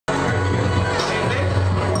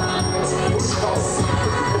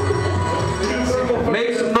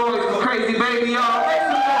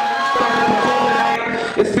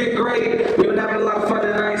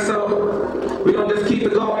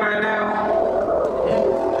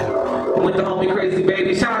with the homie Crazy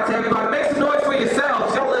Baby. Shout out to everybody. Make some noise for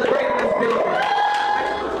yourselves. Y'all look great in this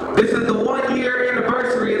building. This is the 1-year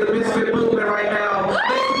anniversary of the Misfit movement right now. Make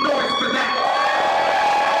some noise for that.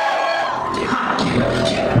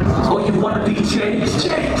 Oh, you wanna be changed?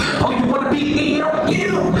 Oh, you wanna be EO?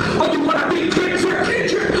 Oh, you wanna be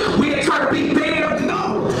Kendrick? We ain't trying to be damn,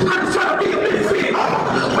 no. I'm just trying to be a misfit.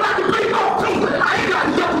 But I can be all people. I ain't got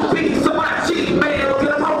double B's on my cheap mail.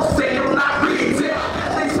 Get them wholesale, not retail.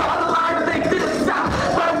 They saw the line and they didn't stop.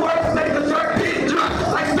 My words make the dirt get drunk.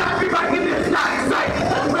 Like stop me right in this night.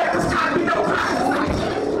 Rappers can't be no prize.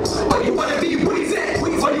 Oh, you wanna be Weezy?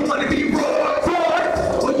 Oh, you wanna be Roy?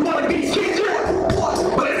 Oh, you wanna be Kendrick?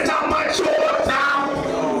 But it's not my choice now.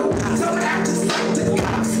 Some actors like the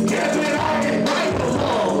cops. Kevin, I ain't right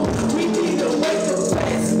along. We need to wake the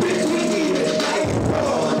place. Bitch, we need to fight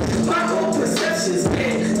wrong. My whole perception's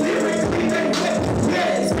dead. Lyrically, they wet.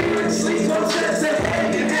 Yeah, spiritually, no sense of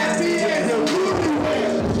head and happy as a movie way.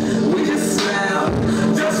 We just smile.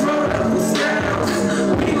 Just roll up the scales.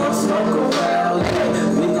 We gon' smoke a while.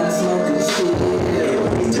 Yeah, we got smoking shit.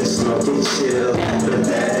 Yeah, we just smoking chill. But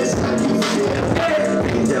that is how you feel.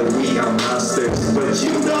 Think that we are monsters, but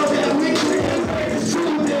you know that we clear.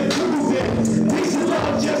 Prove it, prove it. Peace and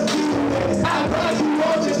love, just do it. I love you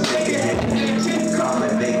all, just take it. And keep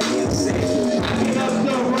calling, make music. I get up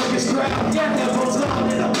the rugged crowd. Yeah, devil's on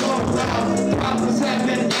and I'm all loud. Problems have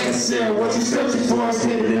been answered. What you searching for is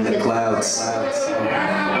hidden in the clouds.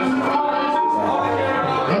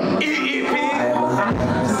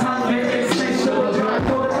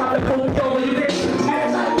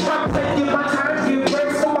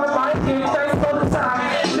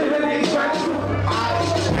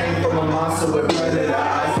 With predator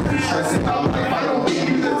eyes, stressing out life. I don't give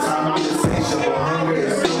you the time. I'm insatiable. Hunger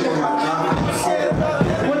is still in my mouth. I'm scared about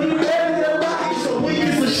that. When you ready to rock, so we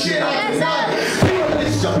use the shit out the night. Feel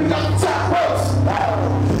this jumping out the top ropes.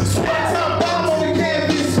 Sweat top bomb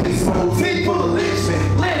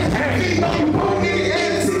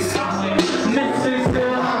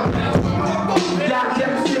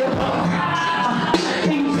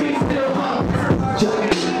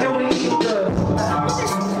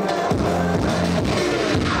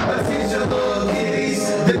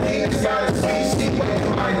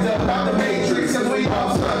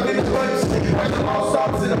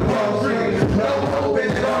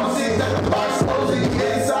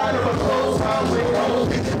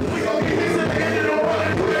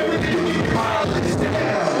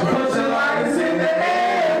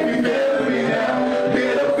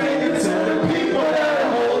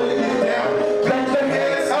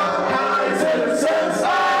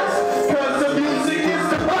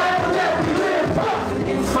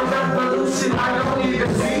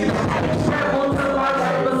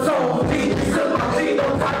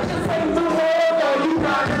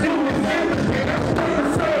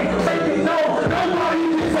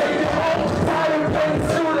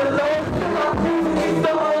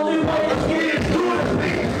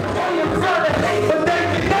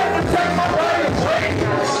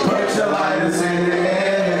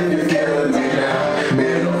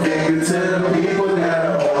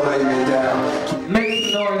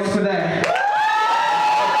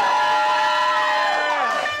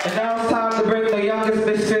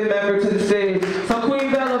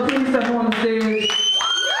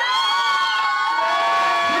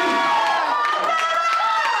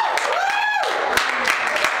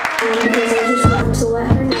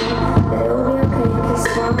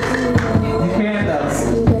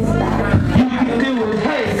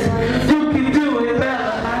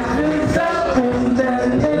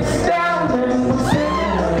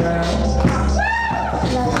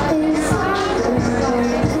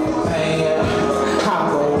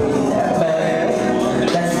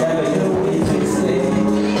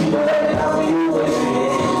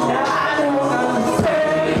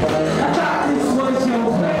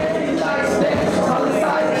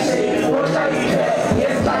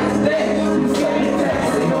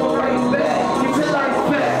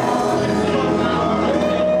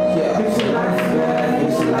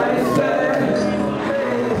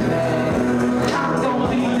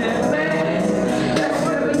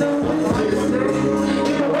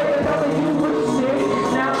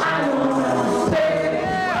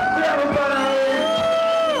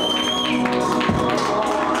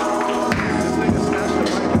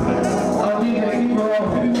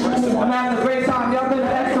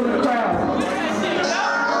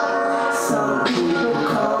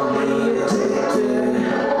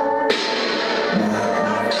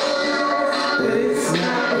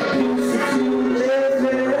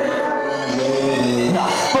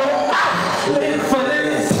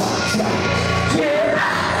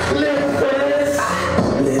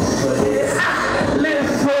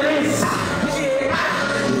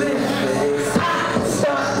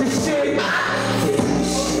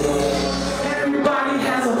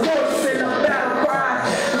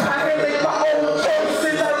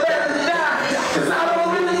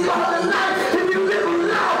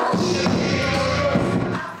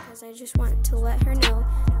just want to let her know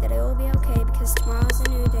that it will be okay, because tomorrow's a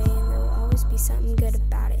new day and there will always be something good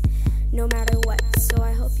about it, no matter what. So I